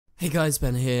Hey guys,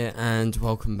 Ben here and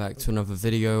welcome back to another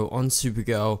video on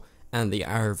Supergirl and the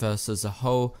Arrowverse as a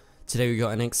whole. Today we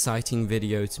got an exciting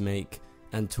video to make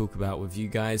and talk about with you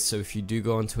guys, so if you do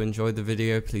go on to enjoy the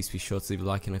video, please be sure to leave a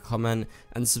like and a comment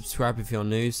and subscribe if you're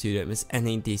new so you don't miss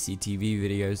any DCTV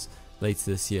videos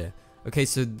later this year. Okay,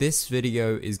 so this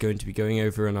video is going to be going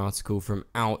over an article from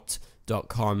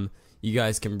out.com. You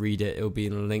guys can read it, it'll be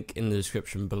in a link in the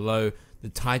description below. The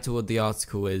title of the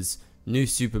article is New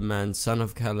Superman, Son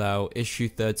of Kal-El, issue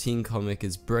 13 comic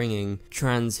is bringing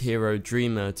trans hero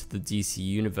Dreamer to the DC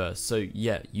universe. So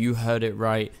yeah, you heard it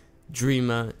right,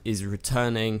 Dreamer is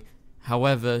returning.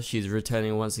 However, she's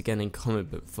returning once again in comic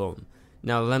book form.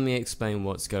 Now let me explain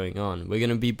what's going on. We're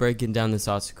going to be breaking down this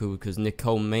article because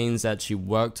Nicole Maines actually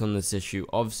worked on this issue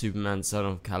of Superman, Son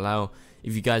of Kal-El.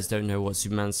 If you guys don't know what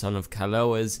Superman, Son of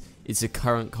Kal-El is, it's a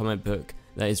current comic book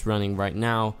that is running right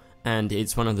now, and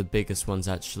it's one of the biggest ones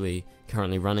actually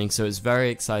currently running, so it's very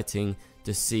exciting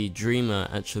to see Dreamer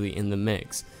actually in the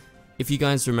mix. If you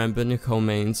guys remember, Nicole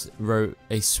Maines wrote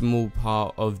a small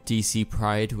part of DC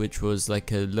Pride, which was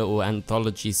like a little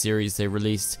anthology series they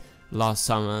released last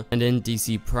summer, and in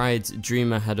DC Pride,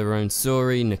 Dreamer had her own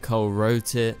story, Nicole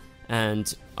wrote it,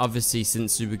 and obviously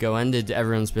since Supergirl ended,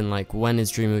 everyone's been like, when is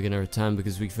Dreamer going to return,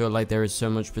 because we feel like there is so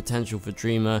much potential for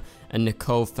Dreamer, and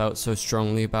Nicole felt so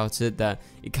strongly about it that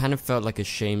it kind of felt like a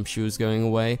shame she was going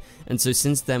away. And so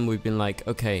since then we've been like,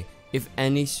 okay, if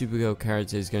any Supergirl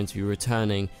character is going to be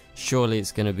returning, surely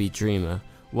it's going to be Dreamer.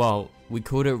 Well, we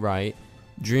called it right,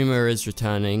 Dreamer is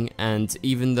returning, and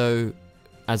even though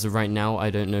as of right now I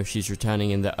don't know if she's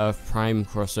returning in the Earth Prime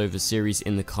crossover series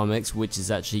in the comics, which is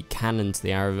actually canon to the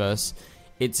Arrowverse,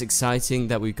 it's exciting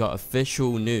that we've got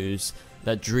official news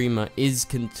that Dreamer is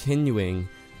continuing,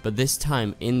 but this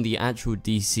time in the actual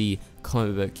DC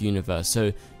comic book universe.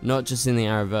 So not just in the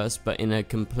Arrowverse, but in a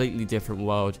completely different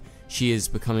world. She is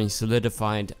becoming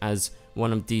solidified as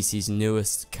one of DC's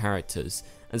newest characters,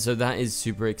 and so that is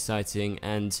super exciting.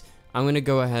 And I'm going to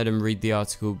go ahead and read the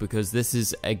article because this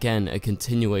is again a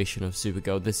continuation of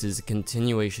Supergirl. This is a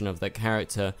continuation of that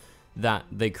character that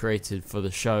they created for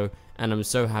the show, and I'm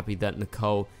so happy that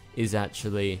Nicole is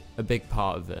actually a big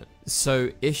part of it.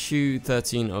 So issue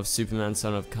 13 of Superman,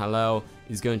 Son of Kal-El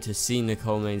is going to see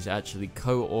Nicole Maines actually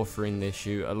co-authoring the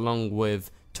issue along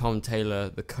with Tom Taylor,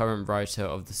 the current writer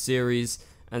of the series,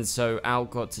 and so Al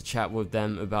got to chat with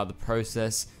them about the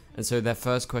process. And so their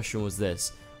first question was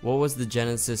this: what was the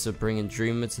genesis of bringing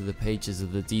Dreamer to the pages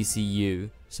of the DCEU,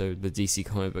 so the DC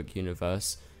comic book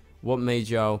universe? What made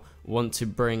y'all want to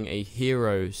bring a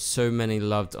hero so many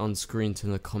loved on screen to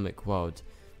the comic world?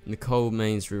 Nicole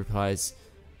Maines replies,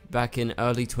 back in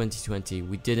early 2020,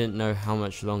 we didn't know how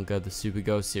much longer the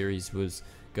Supergirl series was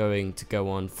going to go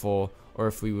on for, or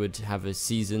if we would have a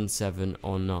season 7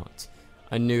 or not.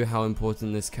 I knew how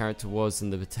important this character was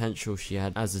and the potential she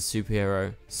had as a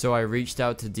superhero, so I reached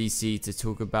out to DC to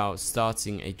talk about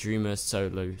starting a Dreamer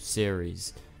solo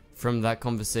series. From that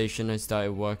conversation, I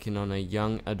started working on a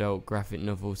young adult graphic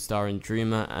novel starring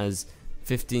Dreamer as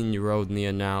 15-year-old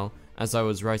Nia Nal. As I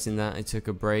was writing that, I took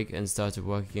a break and started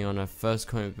working on her first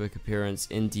comic book appearance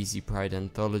in DC Pride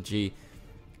Anthology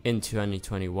in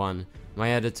 2021.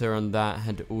 My editor on that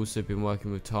had also been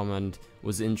working with Tom and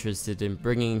was interested in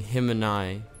bringing him and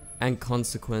I, and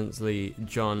consequently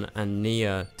John and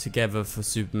Nia, together for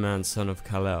Superman, Son of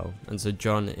Kal-El. And so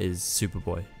John is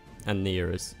Superboy and Nia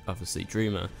is obviously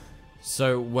Dreamer.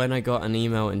 So when I got an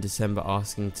email in December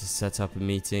asking to set up a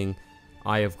meeting,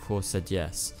 I of course said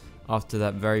yes. After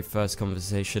that very first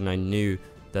conversation, I knew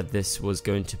that this was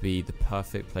going to be the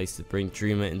perfect place to bring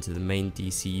Dreamer into the main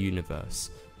DC universe.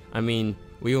 I mean,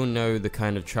 we all know the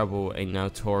kind of trouble a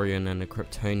Nautorian and a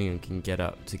Kryptonian can get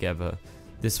up together.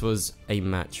 This was a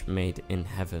match made in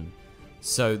heaven.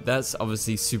 So that's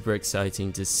obviously super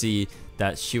exciting to see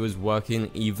that she was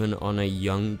working even on a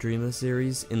young Dreamer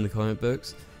series in the comic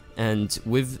books. And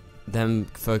with them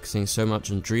focusing so much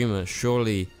on Dreamer,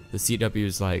 surely the CW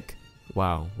is like,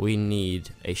 wow, we need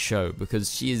a show,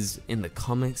 because she is in the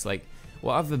comics. Like,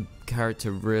 what other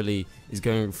character really is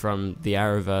going from the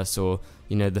Arrowverse or,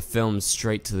 you know, the films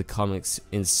straight to the comics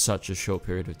in such a short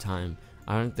period of time?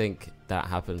 I don't think that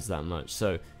happens that much.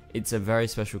 So it's a very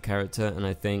special character, and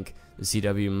I think the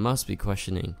CW must be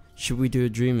questioning, should we do a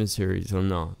Dreamer series or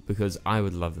not? Because I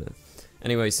would love it.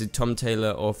 Anyway, so Tom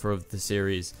Taylor, author of the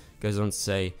series, goes on to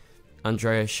say,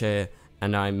 Andrea Shea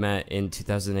and I met in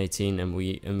 2018 and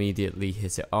we immediately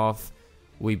hit it off.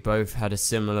 We both had a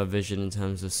similar vision in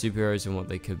terms of superheroes and what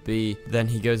they could be. Then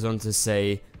he goes on to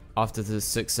say, after the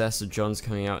success of John's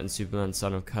coming out in Superman,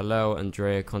 Son of Kal-El,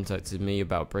 Andrea contacted me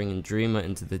about bringing Dreamer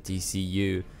into the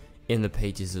DCU. in the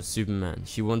pages of Superman.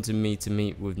 She wanted me to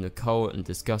meet with Nicole and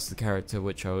discuss the character,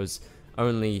 which I was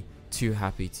only too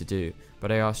happy to do,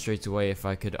 but I asked straight away if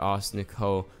I could ask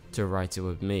Nicole to write it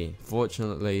with me.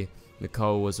 Fortunately,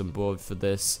 Nicole was on board for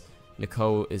this.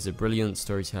 Nicole is a brilliant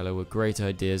storyteller with great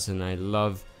ideas, and I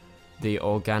love the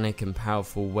organic and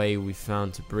powerful way we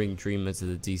found to bring Dreamer to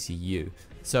the DCEU.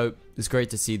 So it's great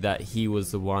to see that he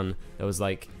was the one that was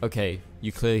like, okay,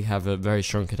 you clearly have a very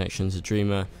strong connection to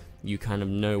Dreamer, you kind of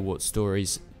know what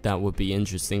stories that would be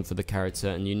interesting for the character,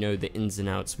 and you know the ins and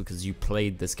outs because you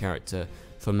played this character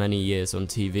for many years on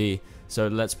TV, so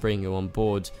let's bring you on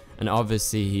board. And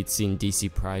obviously he'd seen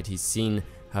DC Pride, he's seen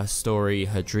her story,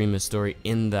 her Dreamer story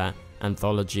in that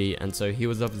anthology, and so he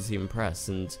was obviously impressed,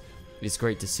 and it's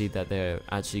great to see that they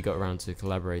actually got around to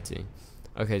collaborating.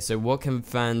 Okay, so what can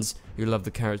fans who love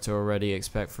the character already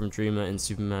expect from Dreamer in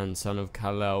Superman Son of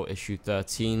Kal-El issue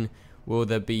 13? Will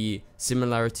there be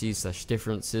similarities /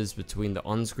 differences between the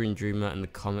on-screen Dreamer and the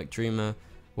comic Dreamer?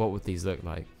 What would these look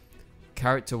like?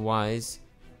 Character-wise,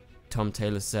 Tom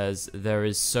Taylor says, there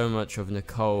is so much of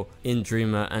Nicole in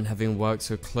Dreamer, and having worked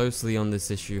so closely on this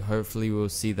issue, hopefully we'll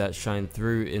see that shine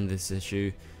through in this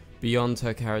issue. Beyond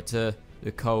her character,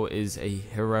 Nicole is a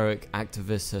heroic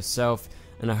activist herself,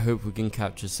 and I hope we can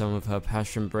capture some of her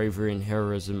passion, bravery and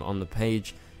heroism on the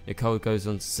page. Nicole goes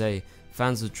on to say,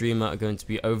 fans of Dreamer are going to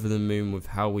be over the moon with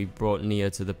how we brought Nia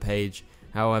to the page.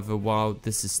 However, while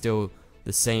this is still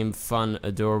the same fun,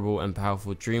 adorable and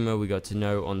powerful Dreamer we got to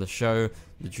know on the show,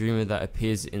 the Dreamer that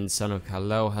appears in Son of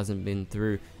Kal-El hasn't been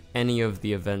through any of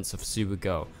the events of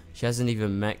Supergirl. She hasn't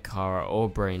even met Kara or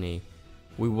Brainy.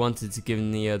 We wanted to give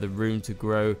Nia the room to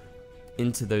grow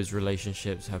into those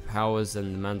relationships, her powers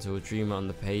and the mantle of Dreamer on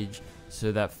the page,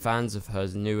 so that fans of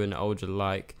hers, new and old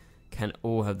alike, can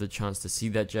all have the chance to see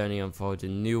that journey unfold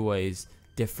in new ways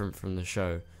different from the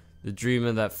show. The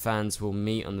Dreamer that fans will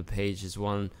meet on the page is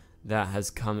one that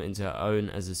has come into her own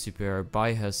as a superhero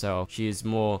by herself. She is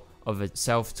more of a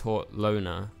self-taught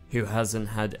loner who hasn't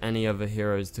had any other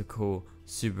heroes to call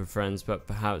super friends, but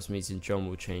perhaps meeting John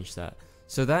will change that.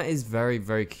 So that is very,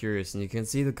 very curious, and you can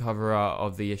see the cover art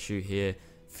of the issue here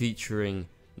featuring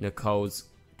Nicole's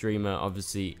Dreamer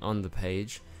obviously on the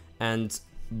page, and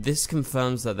this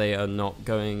confirms that they are not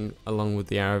going along with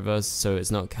the Arrowverse, so it's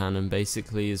not canon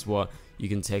basically, is what you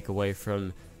can take away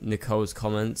from Nicole's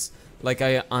comments. Like,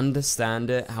 I understand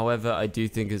it, however I do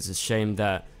think it's a shame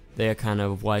that they are kind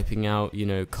of wiping out, you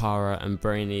know, Kara and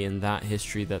Brainy and that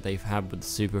history that they've had with the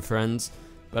Super Friends.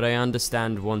 But I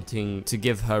understand wanting to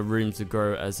give her room to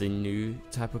grow as a new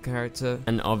type of character.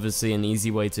 And obviously an easy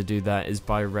way to do that is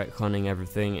by retconning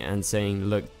everything and saying,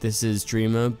 look, this is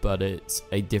Dreamer, but it's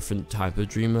a different type of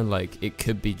Dreamer. Like, it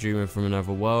could be Dreamer from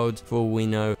another world, for all we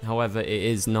know. However, it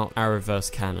is not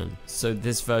Arrowverse canon. So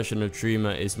this version of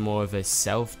Dreamer is more of a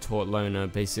self-taught loner.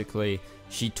 Basically,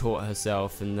 she taught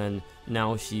herself, and then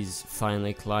now she's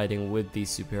finally colliding with these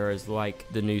superheroes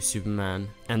like the new Superman,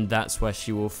 and that's where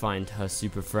she will find her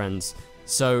super friends.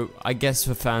 So I guess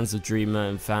for fans of Dreamer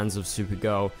and fans of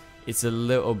Supergirl, it's a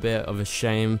little bit of a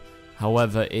shame.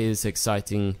 However, it is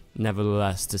exciting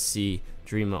nevertheless to see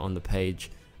Dreamer on the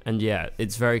page. And yeah,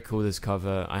 it's very cool, this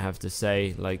cover, I have to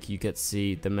say. Like, you get to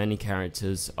see the many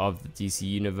characters of the DC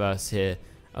universe here,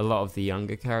 a lot of the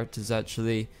younger characters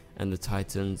actually, and the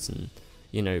Titans, and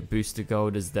you know, Booster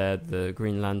Gold is there, the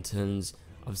Green Lanterns,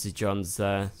 obviously John's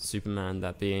there, Superman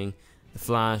that being, the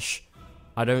Flash.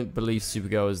 I don't believe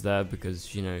Supergirl is there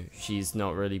because, you know, she's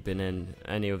not really been in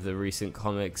any of the recent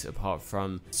comics apart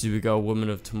from Supergirl Woman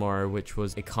of Tomorrow, which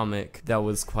was a comic that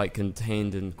was quite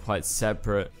contained and quite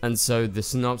separate. And so the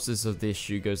synopsis of the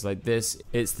issue goes like this.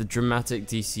 It's the dramatic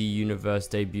DC Universe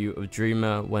debut of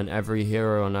Dreamer when every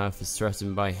hero on Earth is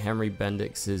threatened by Henry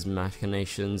Bendix's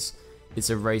machinations. It's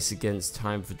a race against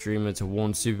time for Dreamer to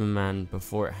warn Superman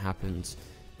before it happens.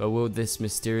 But will this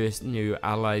mysterious new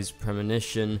ally's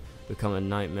premonition become a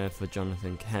nightmare for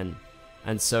Jonathan Kent?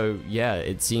 And so, yeah,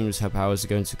 it seems her powers are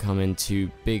going to come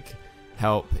into big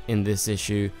help in this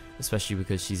issue, especially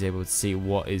because she's able to see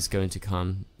what is going to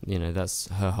come. You know, that's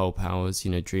her whole powers,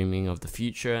 you know, dreaming of the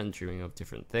future and dreaming of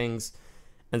different things.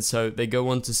 And so they go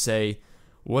on to say,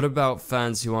 what about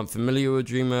fans who aren't familiar with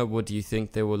Dreamer? What do you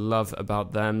think they will love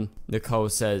about them? Nicole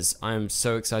says, I am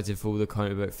so excited for all the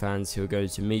comic book fans who are going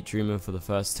to meet Dreamer for the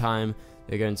first time.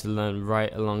 They're going to learn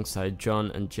right alongside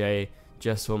John and Jay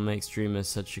just what makes Dreamer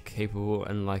such a capable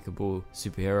and likable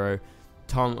superhero.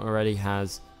 Tom already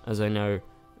has, as I know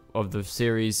of the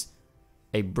series,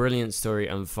 a brilliant story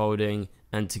unfolding,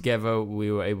 and together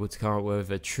we were able to come up with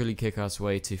a truly kick-ass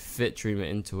way to fit Dreamer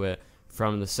into it,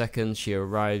 From the second she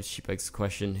arrives, she begs the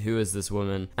question, who is this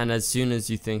woman? And as soon as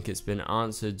you think it's been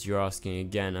answered, you're asking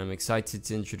again. I'm excited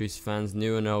to introduce fans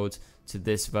new and old to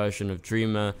this version of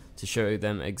Dreamer, to show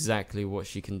them exactly what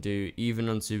she can do. Even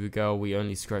on Supergirl, we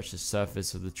only scratch the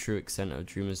surface of the true extent of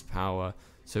Dreamer's power,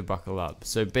 so buckle up.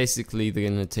 So basically, they're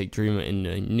going to take Dreamer in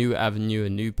a new avenue, a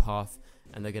new path,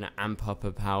 and they're going to amp up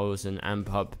her powers and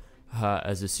amp up her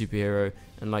as a superhero.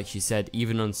 And like she said,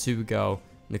 even on Supergirl,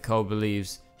 Nicole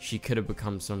believes she could have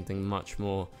become something much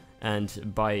more,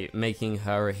 and by making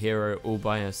her a hero all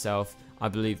by herself, I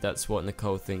believe that's what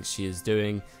Nicole thinks she is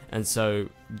doing. And so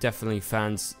definitely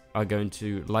fans are going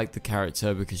to like the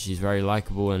character because she's very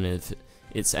likable, and if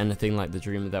it's anything like the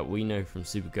Dreamer that we know from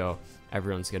Supergirl,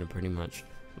 everyone's going to pretty much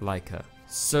like her.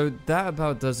 So that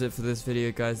about does it for this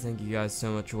video, guys. Thank you guys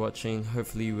so much for watching.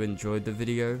 Hopefully you enjoyed the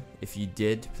video. If you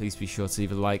did, please be sure to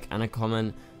leave a like and a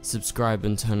comment, subscribe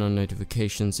and turn on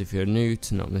notifications if you're new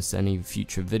to not miss any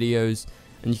future videos,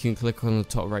 and you can click on the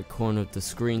top right corner of the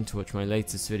screen to watch my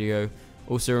latest video.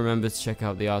 Also remember to check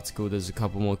out the article. There's a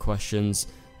couple more questions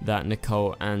that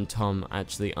Nicole and Tom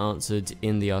actually answered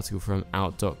in the article from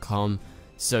out.com,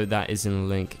 so that is in the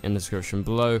link in the description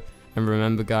below. And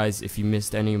remember guys, if you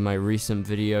missed any of my recent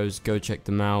videos, go check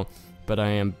them out. But I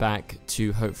am back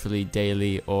to hopefully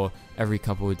daily or every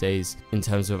couple of days in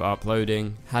terms of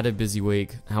uploading. Had a busy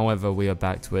week, however we are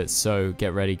back to it, so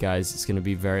get ready guys, it's going to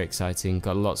be very exciting.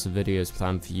 Got lots of videos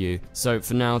planned for you. So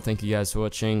for now, thank you guys for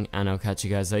watching, and I'll catch you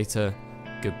guys later.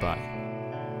 Goodbye.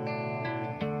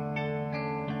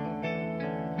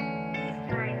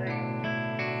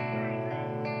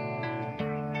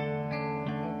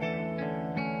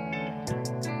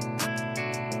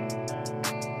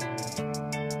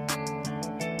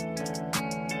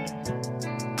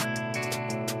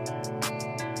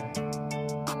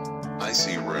 I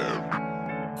see red.